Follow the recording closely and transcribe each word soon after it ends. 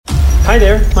Hi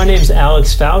there, my name is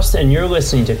Alex Faust, and you're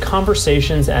listening to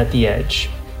Conversations at the Edge.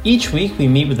 Each week, we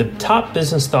meet with a top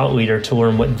business thought leader to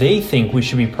learn what they think we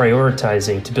should be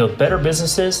prioritizing to build better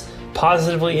businesses,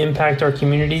 positively impact our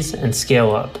communities, and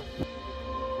scale up.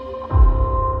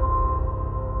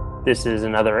 This is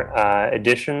another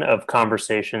edition of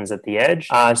Conversations at the Edge.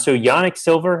 So Yanik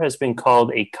Silver has been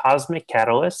called a cosmic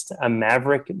catalyst, a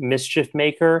maverick mischief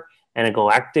maker, and a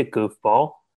galactic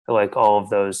goofball. I like all of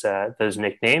those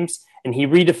nicknames. And he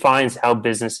redefines how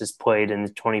business is played in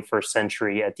the 21st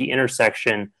century at the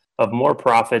intersection of more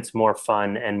profits, more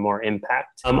fun, and more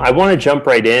impact. I want to jump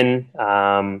right in.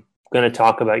 I'm going to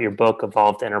talk about your book,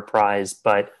 Evolved Enterprise,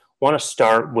 but want to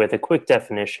start with a quick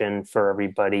definition for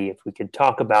everybody. If we could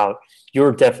talk about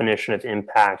your definition of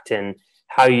impact and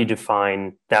how you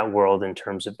define that world in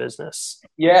terms of business.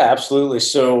 Yeah, absolutely.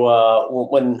 So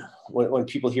when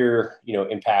people hear,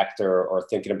 impact or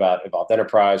thinking about Evolved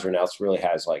Enterprise, or now it really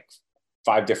has like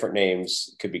 5 different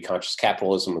names. It could be conscious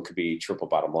capitalism. It could be triple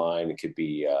bottom line. It could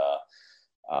be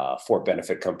for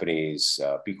benefit companies,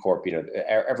 B Corp.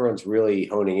 Everyone's really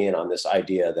honing in on this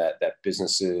idea that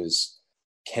businesses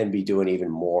can be doing even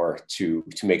more to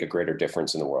make a greater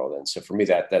difference in the world. And so for me,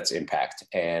 that's impact.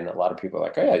 And a lot of people are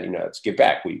like, oh yeah, it's give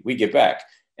back. We give back.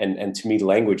 And to me,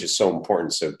 language is so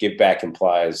important. So give back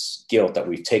implies guilt that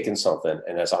we've taken something.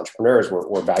 And as entrepreneurs,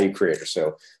 we're value creators.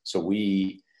 So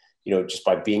we, just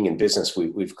by being in business,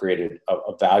 we've created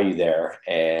a value there.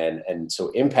 And so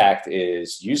impact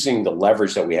is using the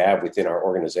leverage that we have within our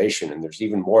organization. And there's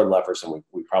even more leverage than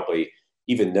we probably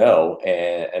even know.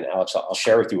 And Alex, I'll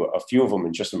share with you a few of them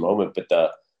in just a moment.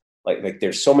 But like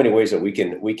there's so many ways that we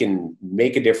can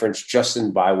make a difference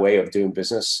just by way of doing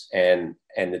business. And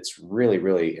it's really,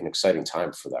 really an exciting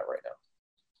time for that right now.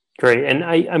 Great. And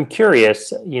I'm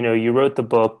curious, you wrote the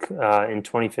book in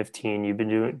 2015. You've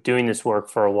been doing this work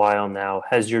for a while now.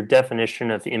 Has your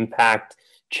definition of impact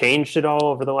changed at all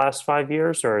over the last 5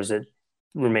 years, or has it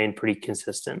remained pretty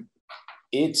consistent?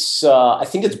 It's I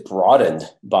think it's broadened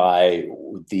by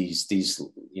these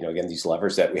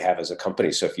levers that we have as a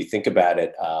company. So if you think about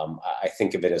it, I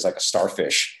think of it as like a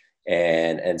starfish.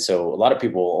 And so a lot of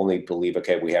people only believe,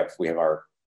 okay, we have our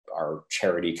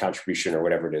charity contribution or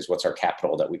whatever it is. What's our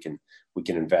capital that we can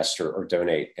invest or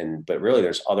donate? But really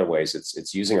there's other ways.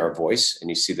 It's using our voice. And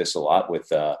you see this a lot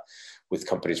with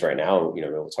companies right now.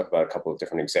 We'll talk about a couple of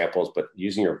different examples, but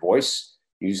using your voice,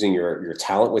 using your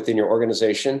talent within your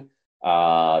organization,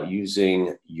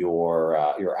 using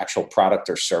your actual product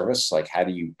or service, like how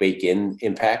do you bake in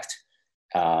impact,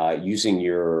 using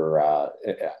your,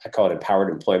 I call it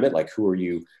empowered employment. Like who are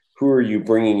you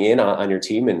bringing in on your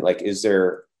team? And like, is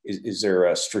there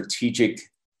a strategic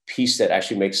piece that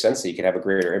actually makes sense that you can have a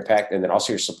greater impact? And then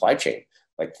also your supply chain,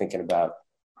 like thinking about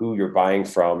who you're buying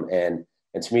from. And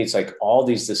to me, it's like all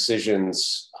these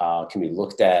decisions can be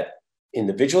looked at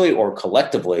individually or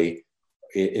collectively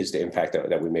is the impact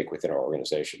that we make within our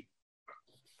organization.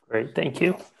 Great, thank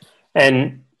you.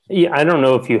 And I don't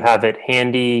know if you have it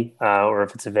handy or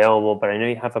if it's available, but I know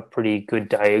you have a pretty good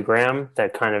diagram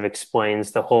that kind of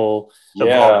explains the whole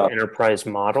Evolved Enterprise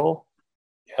model.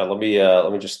 Yeah, let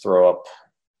me just throw up.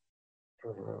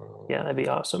 Yeah, that'd be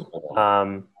awesome.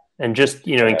 And just,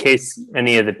 in case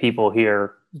any of the people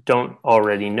here don't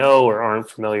already know or aren't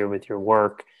familiar with your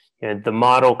work, the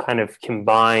model kind of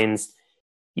combines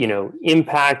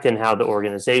impact and how the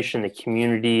organization, the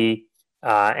community,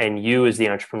 and you as the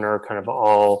entrepreneur kind of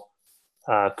all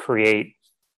create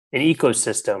an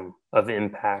ecosystem of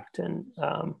impact. And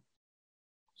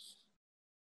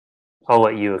I'll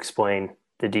let you explain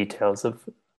the details of.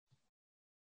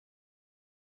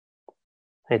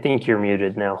 I think you're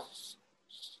muted now.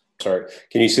 Sorry.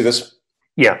 Can you see this?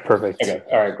 Yeah, perfect. Okay.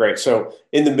 All right, great. So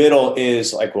in the middle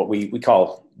is like what we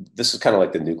call, this is kind of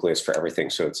like the nucleus for everything.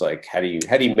 So it's like, how do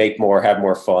you make more, have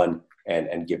more fun,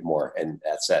 and give more? And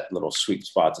that's that little sweet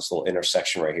spot, this little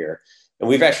intersection right here. And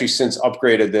we've actually since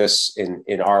upgraded this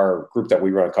in our group that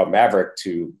we run called Maverick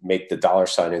to make the dollar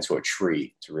sign into a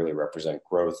tree to really represent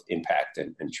growth, impact,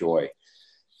 and joy.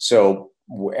 So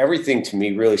everything to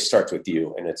me really starts with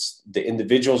you, and it's the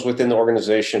individuals within the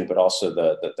organization, but also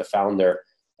the founder.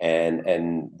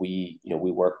 And we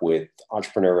work with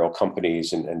entrepreneurial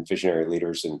companies and visionary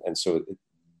leaders. And so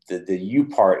the you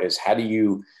part is, how do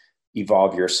you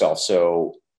evolve yourself?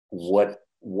 So what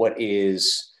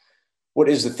is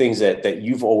the things that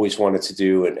you've always wanted to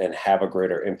do and have a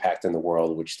greater impact in the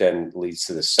world, which then leads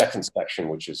to the second section,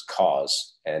 which is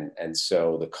cause. And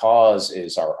so the cause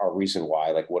is our reason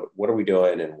why, like what are we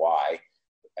doing and why,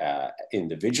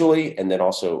 individually, and then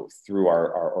also through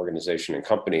our organization and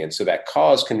company. And so that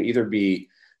cause can either be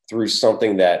through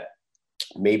something that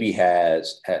maybe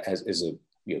has is a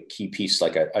key piece,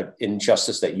 like a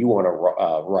injustice that you want to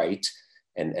right.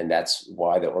 And that's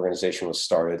why the organization was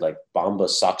started, like Bamba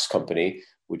Socks Company,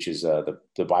 which is the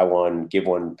buy one, give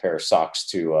one pair of socks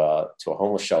to a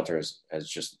homeless shelter has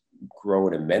just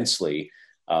grown immensely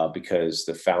because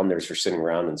the founders were sitting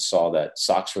around and saw that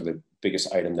socks were the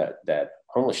biggest item that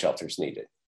homeless shelters needed.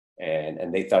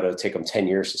 And they thought it would take them 10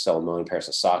 years to sell 1 million pairs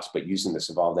of socks, but using this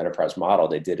evolved enterprise model,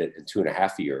 they did it in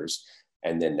 2.5 years.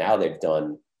 And then now they've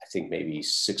done, I think, maybe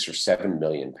 6 or 7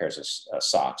 million pairs of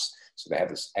socks. So they have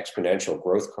this exponential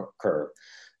growth curve.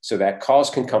 So that cause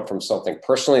can come from something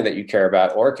personally that you care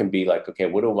about, or it can be like, okay,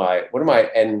 what are my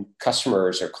end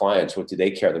customers or clients? What do they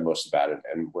care the most about,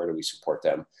 and where do we support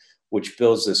them? Which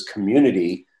builds this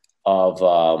community of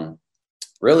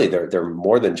really they're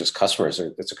more than just customers.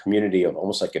 It's a community of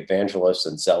almost like evangelists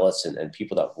and zealots and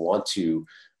people that want to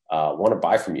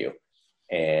buy from you.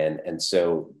 And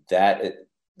so that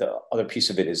the other piece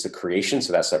of it is the creation.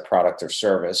 So that's that product or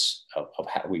service of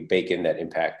how we bake in that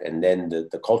impact. And then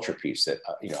the culture piece that,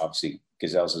 obviously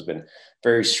Gazelles has been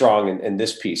very strong in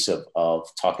this piece of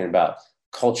talking about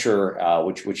culture,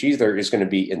 which either is going to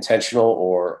be intentional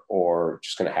or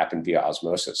just going to happen via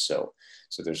osmosis. So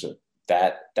there's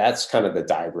that's kind of the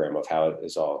diagram of how it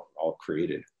is all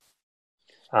created.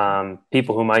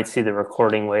 People who might see the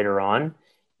recording later on,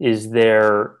 is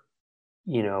there,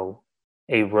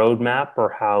 a roadmap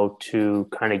or how to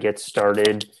kind of get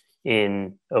started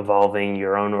in evolving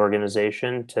your own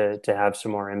organization to have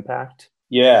some more impact?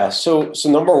 Yeah. So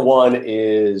number one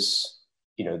is,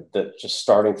 just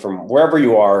starting from wherever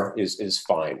you are is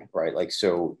fine, right? Like,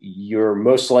 so you're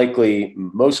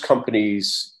most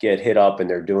companies get hit up and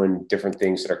they're doing different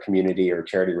things that are community or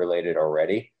charity related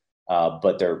already.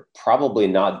 But they're probably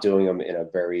not doing them in a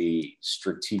very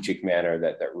strategic manner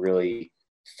that really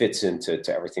fits into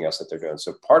everything else that they're doing.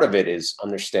 So part of it is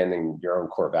understanding your own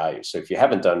core values. So if you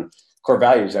haven't done core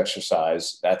values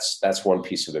exercise, that's one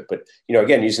piece of it. But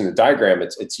again, using the diagram,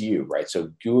 it's you, right?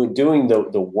 So doing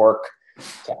the work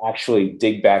to actually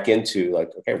dig back into, like,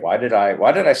 okay, why did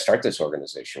I start this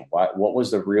organization? What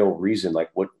was the real reason? Like,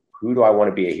 who do I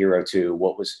want to be a hero to?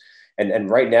 What was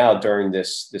and right now during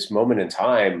this moment in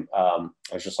time, I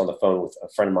was just on the phone with a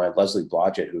friend of mine, Leslie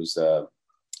Blodgett, who's the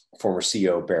former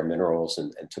CEO of Bare Minerals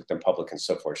and took them public and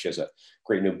so forth. She has a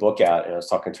great new book out, and I was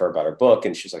talking to her about her book,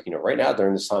 and she's like, right now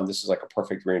during this time, this is like a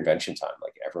perfect reinvention time.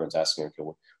 Like, everyone's asking, okay,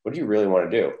 what do you really want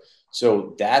to do?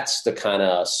 So that's the kind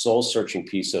of soul searching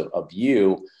piece of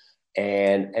you.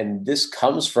 And this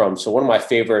comes from, so one of my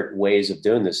favorite ways of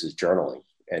doing this is journaling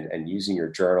and using your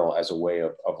journal as a way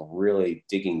of really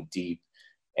digging deep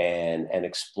and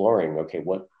exploring, okay,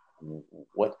 what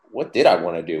did I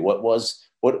want to do?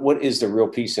 What is the real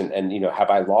piece? And have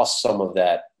I lost some of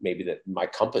that, maybe that my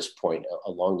compass point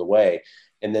along the way?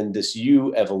 And then this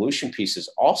you evolution piece is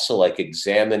also like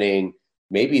examining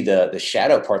maybe the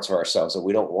shadow parts of ourselves that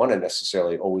we don't want to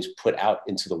necessarily always put out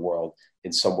into the world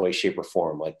in some way, shape, or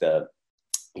form, like the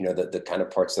kind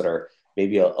of parts that are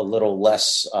maybe a little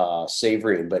less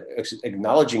savory, but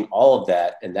acknowledging all of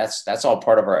that. And that's all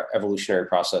part of our evolutionary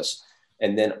process.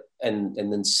 And then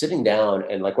sitting down,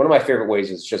 and like one of my favorite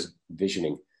ways is just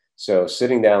visioning. So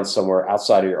sitting down somewhere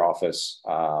outside of your office,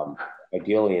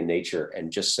 ideally in nature, and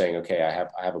just saying, okay,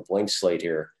 I have a blank slate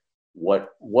here. What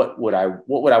would I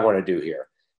want to do here?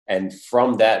 And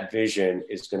from that vision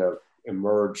is going to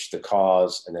emerge the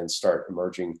cause, and then start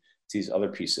emerging these other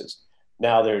pieces.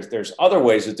 Now there's other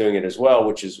ways of doing it as well,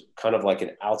 which is kind of like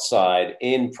an outside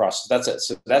in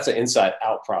process. That's an inside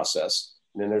out process.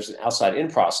 And then there's an outside in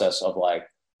process of like,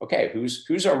 okay,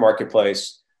 who's our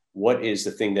marketplace? What is the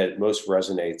thing that most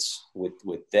resonates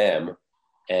with them?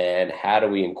 And how do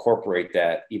we incorporate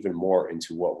that even more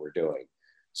into what we're doing?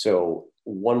 So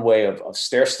one way of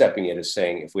stair stepping it is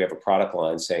saying, if we have a product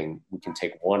line, saying we can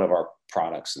take one of our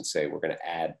products and say, we're going to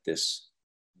add this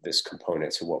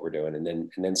component to what we're doing, and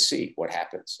then see what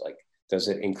happens. Like, does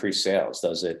it increase sales?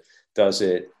 Does it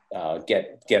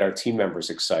get our team members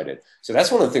excited? So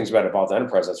that's one of the things about Evolved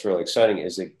Enterprise that's really exciting,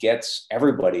 is it gets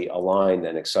everybody aligned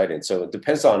and excited. So it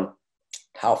depends on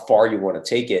how far you want to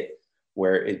take it,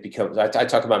 where it becomes, I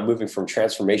talk about moving from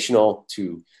transactional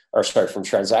to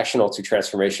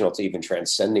transformational to even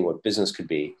transcending what business could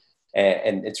be.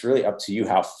 And it's really up to you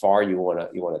how far you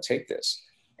want to take this.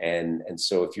 And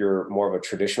so if you're more of a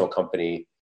traditional company,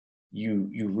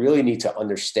 you really need to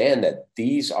understand that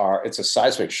it's a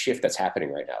seismic shift that's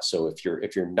happening right now. So if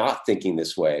you're not thinking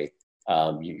this way,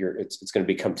 it's going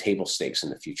to become table stakes in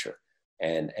the future.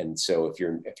 And so if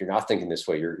you're not thinking this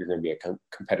way, you're going to be at a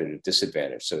competitive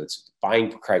disadvantage. So it's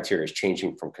buying criteria is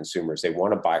changing from consumers. They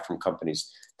want to buy from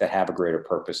companies that have a greater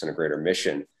purpose and a greater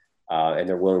mission, and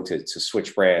they're willing to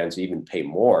switch brands, even pay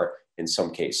more in some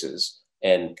cases.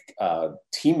 And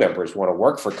team members want to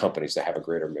work for companies that have a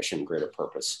greater mission, greater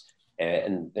purpose.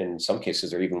 And in some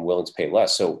cases, they're even willing to pay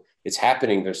less. So it's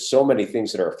happening. There's so many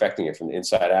things that are affecting it from the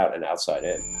inside out and outside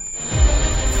in.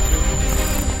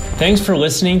 Thanks for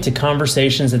listening to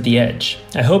Conversations at the Edge.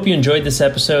 I hope you enjoyed this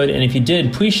episode, and if you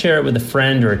did, please share it with a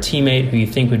friend or a teammate who you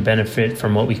think would benefit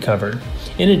from what we covered.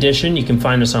 In addition, you can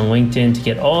find us on LinkedIn to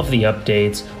get all of the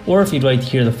updates, or if you'd like to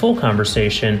hear the full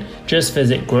conversation, just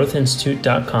visit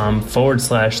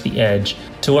growthinstitute.com/the edge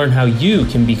to learn how you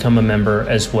can become a member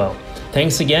as well.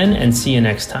 Thanks again, and see you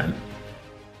next time.